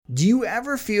Do you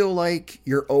ever feel like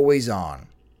you're always on?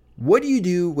 What do you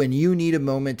do when you need a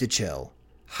moment to chill?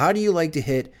 How do you like to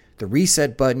hit the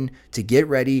reset button to get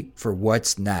ready for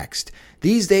what's next?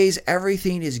 These days,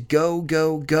 everything is go,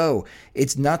 go, go.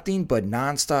 It's nothing but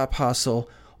nonstop hustle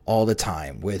all the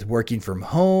time, with working from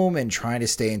home and trying to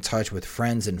stay in touch with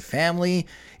friends and family,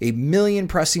 a million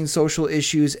pressing social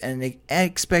issues, and an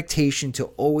expectation to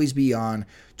always be on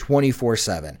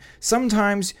 24/7.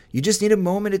 Sometimes you just need a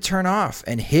moment to turn off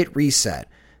and hit reset.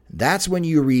 That's when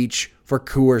you reach for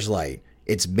Coors Light.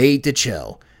 It's made to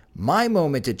chill. My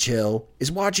moment to chill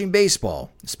is watching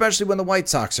baseball, especially when the White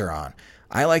Sox are on.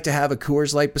 I like to have a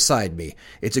Coors Light beside me.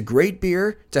 It's a great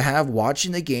beer to have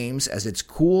watching the games, as it's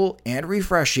cool and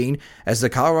refreshing as the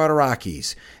Colorado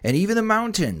Rockies. And even the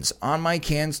mountains on my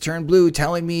cans turn blue,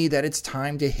 telling me that it's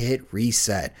time to hit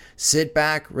reset. Sit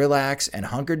back, relax, and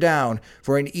hunker down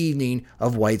for an evening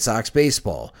of White Sox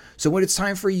baseball. So when it's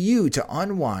time for you to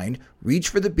unwind, reach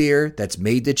for the beer that's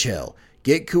made to chill.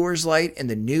 Get Coors Light in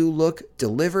the new look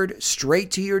delivered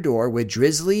straight to your door with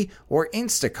Drizzly or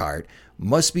Instacart.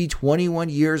 Must be 21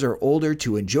 years or older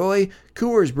to enjoy.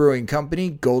 Coors Brewing Company,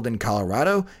 Golden,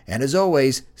 Colorado. And as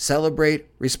always, celebrate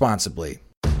responsibly.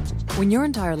 When your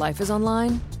entire life is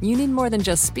online, you need more than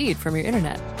just speed from your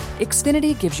internet.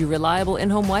 Xfinity gives you reliable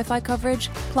in-home Wi-Fi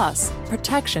coverage, plus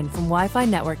protection from Wi-Fi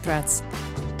network threats.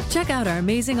 Check out our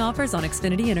amazing offers on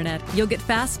Xfinity Internet. You'll get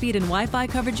fast speed and Wi-Fi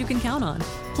coverage you can count on.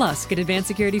 Plus, get advanced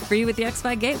security free with the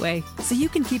X-Fi Gateway, so you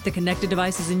can keep the connected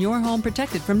devices in your home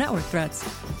protected from network threats.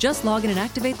 Just log in and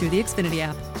activate through the Xfinity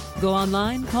app. Go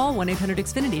online, call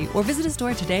 1-800-XFINITY, or visit a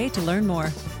store today to learn more.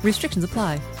 Restrictions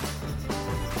apply.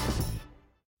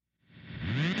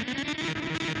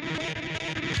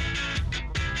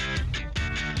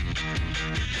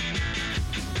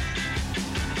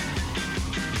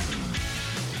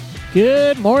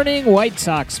 Good morning, White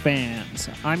Sox fans.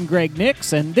 I'm Greg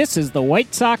Nix, and this is the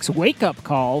White Sox wake-up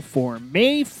call for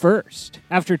May 1st.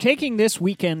 After taking this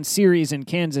weekend series in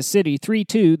Kansas City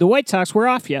 3-2, the White Sox were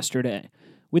off yesterday.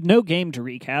 With no game to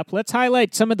recap, let's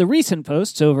highlight some of the recent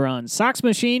posts over on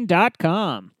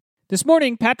SoxMachine.com. This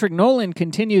morning, Patrick Nolan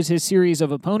continues his series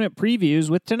of opponent previews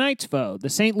with tonight's foe, the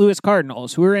St. Louis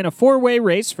Cardinals, who are in a four-way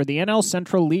race for the NL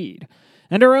Central lead.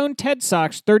 And our own Ted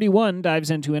Sox 31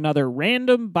 dives into another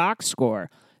random box score.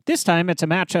 This time it's a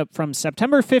matchup from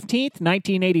September 15th,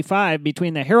 1985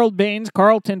 between the Harold Baines,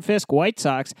 Carlton Fisk White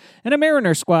Sox and a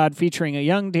Mariner squad featuring a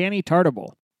young Danny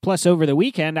Tartabull. Plus, over the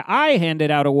weekend, I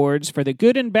handed out awards for the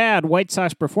good and bad White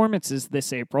Sox performances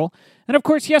this April. And of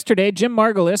course, yesterday, Jim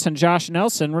Margulis and Josh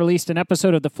Nelson released an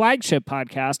episode of the Flagship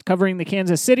podcast covering the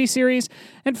Kansas City series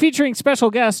and featuring special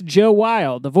guest Joe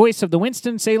Wild, the voice of the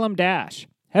Winston-Salem Dash.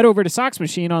 Head over to Sox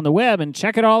Machine on the web and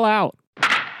check it all out.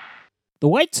 The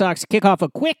White Sox kick off a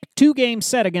quick two-game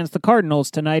set against the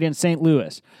Cardinals tonight in St.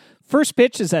 Louis. First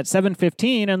pitch is at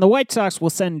 7:15, and the White Sox will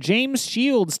send James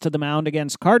Shields to the mound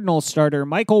against Cardinals starter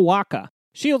Michael Wacha.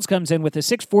 Shields comes in with a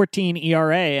 6.14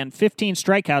 ERA and 15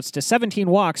 strikeouts to 17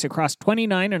 walks across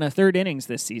 29 and a third innings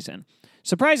this season.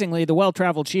 Surprisingly, the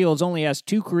well-traveled Shields only has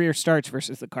 2 career starts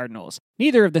versus the Cardinals.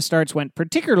 Neither of the starts went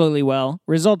particularly well,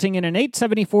 resulting in an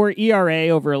 8.74 ERA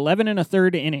over 11 and a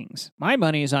third innings. My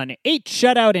money's on 8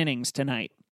 shutout innings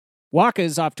tonight. Wacha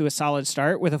is off to a solid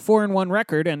start with a 4-1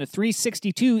 record and a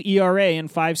 3.62 ERA in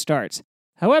 5 starts.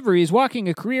 However, he's walking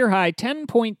a career-high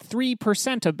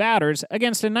 10.3% of batters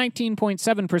against a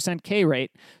 19.7% K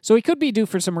rate, so he could be due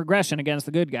for some regression against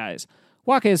the good guys.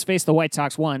 Wacha has faced the White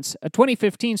Sox once, a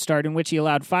 2015 start in which he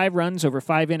allowed 5 runs over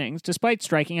 5 innings, despite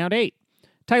striking out 8.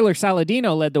 Tyler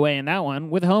Saladino led the way in that one,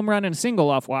 with a home run and a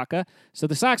single off Wacha, so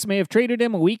the Sox may have traded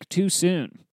him a week too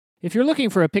soon. If you're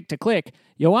looking for a pick to click,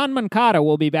 Yoan Moncada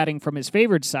will be batting from his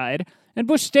favored side, and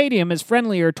Busch Stadium is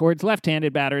friendlier towards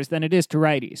left-handed batters than it is to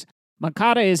righties.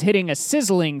 Moncada is hitting a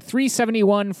sizzling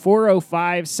 371,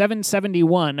 405,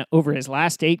 771 over his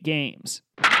last 8 games.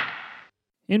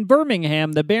 In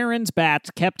Birmingham, the Barons bats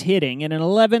kept hitting in an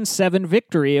 11-7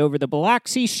 victory over the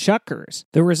Biloxi Shuckers.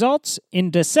 The results,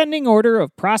 in descending order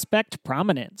of prospect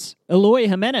prominence. Eloy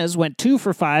Jimenez went 2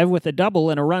 for 5 with a double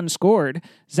and a run scored.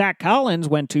 Zach Collins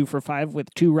went 2 for 5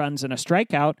 with 2 runs and a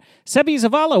strikeout. Sebi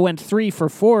Zavala went 3 for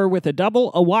 4 with a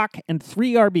double, a walk, and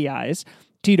 3 RBIs.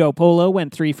 Tito Polo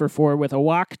went 3 for 4 with a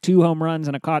walk, 2 home runs,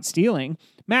 and a caught stealing.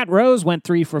 Matt Rose went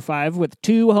 3 for 5 with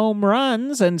 2 home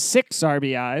runs and 6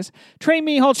 RBIs. Trey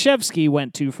Michalczewski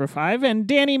went 2 for 5, and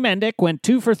Danny Mendick went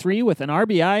 2 for 3 with an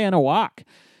RBI and a walk.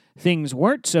 Things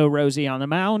weren't so rosy on the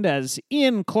mound as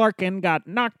Ian Clarkin got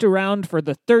knocked around for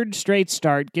the 3rd straight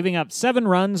start, giving up 7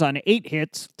 runs on 8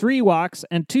 hits, 3 walks,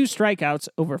 and 2 strikeouts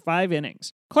over 5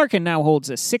 innings. Clarkin now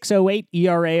holds a 6.08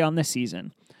 ERA on the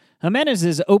season.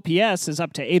 Jimenez's OPS is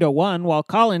up to 801, while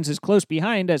Collins is close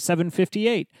behind at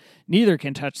 758. Neither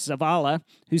can touch Zavala,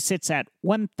 who sits at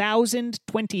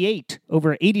 1,028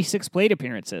 over 86 plate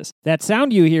appearances. That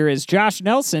sound you hear is Josh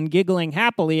Nelson giggling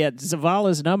happily at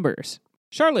Zavala's numbers.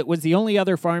 Charlotte was the only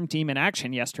other farm team in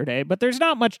action yesterday, but there's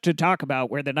not much to talk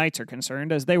about where the Knights are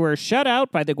concerned, as they were shut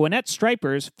out by the Gwinnett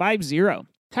Stripers 5-0.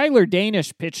 Tyler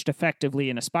Danish pitched effectively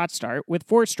in a spot start, with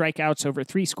 4 strikeouts over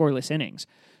 3 scoreless innings.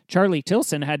 Charlie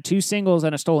Tilson had 2 singles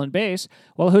and a stolen base,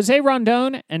 while Jose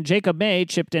Rondon and Jacob May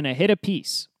chipped in a hit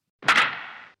apiece.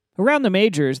 Around the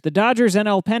majors, the Dodgers'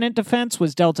 NL pennant defense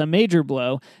was dealt a major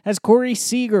blow, as Corey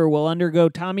Seager will undergo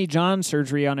Tommy John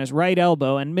surgery on his right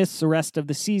elbow and miss the rest of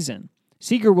the season.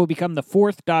 Seager will become the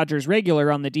 4th Dodgers regular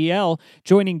on the DL,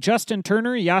 joining Justin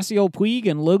Turner, Yasiel Puig,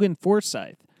 and Logan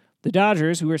Forsythe. The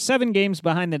Dodgers, who are 7 games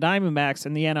behind the Diamondbacks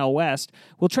in the NL West,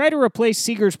 will try to replace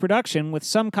Seager's production with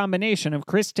some combination of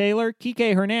Chris Taylor,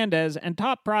 Kike Hernandez, and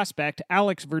top prospect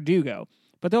Alex Verdugo.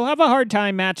 But they'll have a hard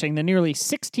time matching the nearly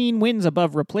 16 wins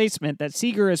above replacement that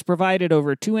Seager has provided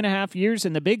over 2.5 years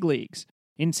in the big leagues.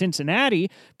 In Cincinnati,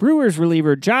 Brewers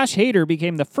reliever Josh Hader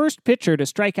became the first pitcher to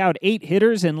strike out 8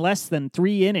 hitters in less than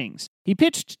 3 innings. He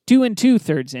pitched 2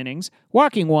 2/3 innings,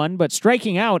 walking 1 but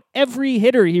striking out every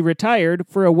hitter he retired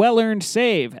for a well-earned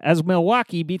save as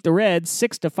Milwaukee beat the Reds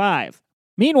 6-5.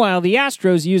 Meanwhile, the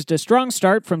Astros used a strong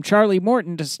start from Charlie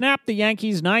Morton to snap the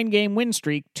Yankees' 9-game win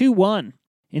streak 2-1.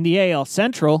 In the AL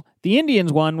Central, the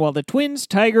Indians won while the Twins,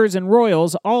 Tigers, and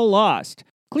Royals all lost.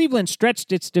 Cleveland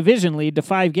stretched its division lead to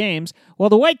 5 games, while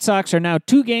the White Sox are now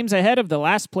 2 games ahead of the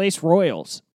last-place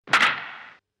Royals.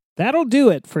 That'll do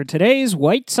it for today's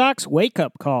White Sox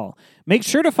wake-up call. Make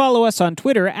sure to follow us on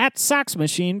Twitter at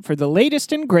SoxMachine for the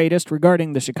latest and greatest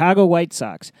regarding the Chicago White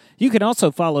Sox. You can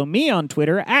also follow me on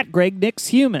Twitter at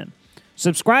GregNixHuman.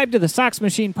 Subscribe to the Sox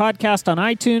Machine podcast on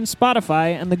iTunes,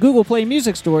 Spotify, and the Google Play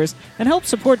music stores, and help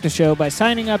support the show by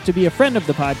signing up to be a friend of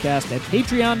the podcast at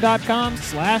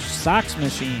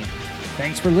patreon.com/SoxMachine.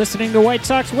 Thanks for listening to White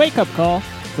Sox Wake Up Call.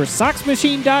 For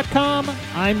SoxMachine.com,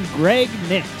 I'm Greg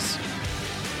Nix.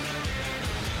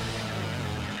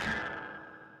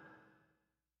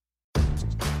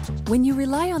 When you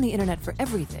rely on the internet for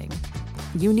everything,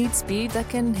 you need speed that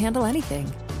can handle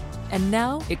anything. And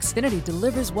now, Xfinity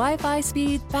delivers Wi-Fi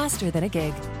speed faster than a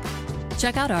gig.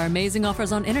 Check out our amazing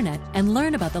offers on internet and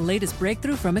learn about the latest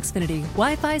breakthrough from Xfinity.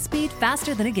 Wi-Fi speed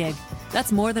faster than a gig.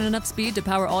 That's more than enough speed to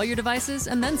power all your devices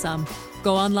and then some.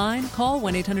 Go online, call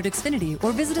 1-800-XFINITY,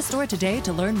 or visit a store today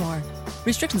to learn more.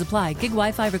 Restrictions apply. Gig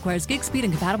Wi-Fi requires gig speed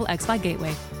and compatible xFi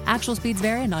gateway. Actual speeds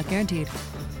vary and not guaranteed.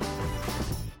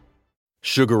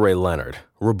 Sugar Ray Leonard,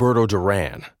 Roberto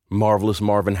Duran, Marvelous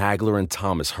Marvin Hagler, and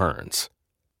Thomas Hearns.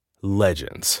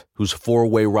 Legends, whose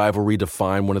 4-way rivalry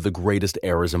defined one of the greatest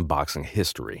eras in boxing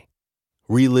history.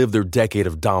 Relive their decade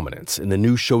of dominance in the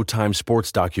new Showtime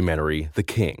sports documentary, The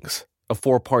Kings, a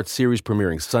 4-part series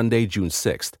premiering Sunday, June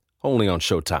 6th, only on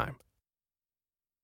Showtime.